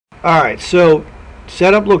All right, so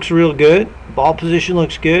setup looks real good. Ball position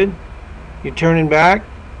looks good. You're turning back.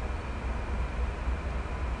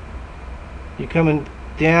 You're coming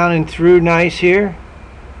down and through nice here.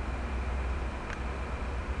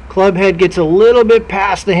 Club head gets a little bit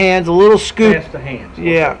past the hands, a little scoop. Past the hands.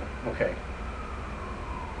 Yeah. Okay.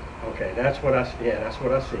 Okay, that's what I see. Yeah, that's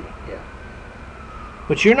what I see. Yeah.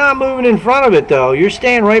 But you're not moving in front of it though. You're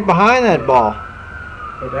staying right behind that ball.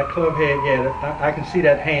 But that club head, yeah, I can see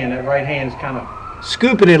that hand. That right hand is kind of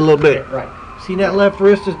scooping it a little bit. right. See that left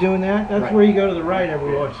wrist is doing that? That's right. where you go to the right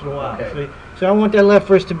every once in a while. Okay. See? So I want that left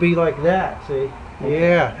wrist to be like that. See? Okay.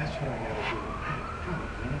 Yeah. That's what I gotta do.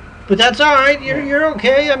 But that's all right. You're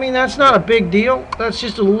okay. I mean, that's not a big deal. That's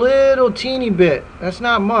just a little teeny bit. That's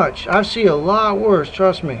not much. I've seen a lot worse.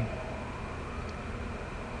 Trust me.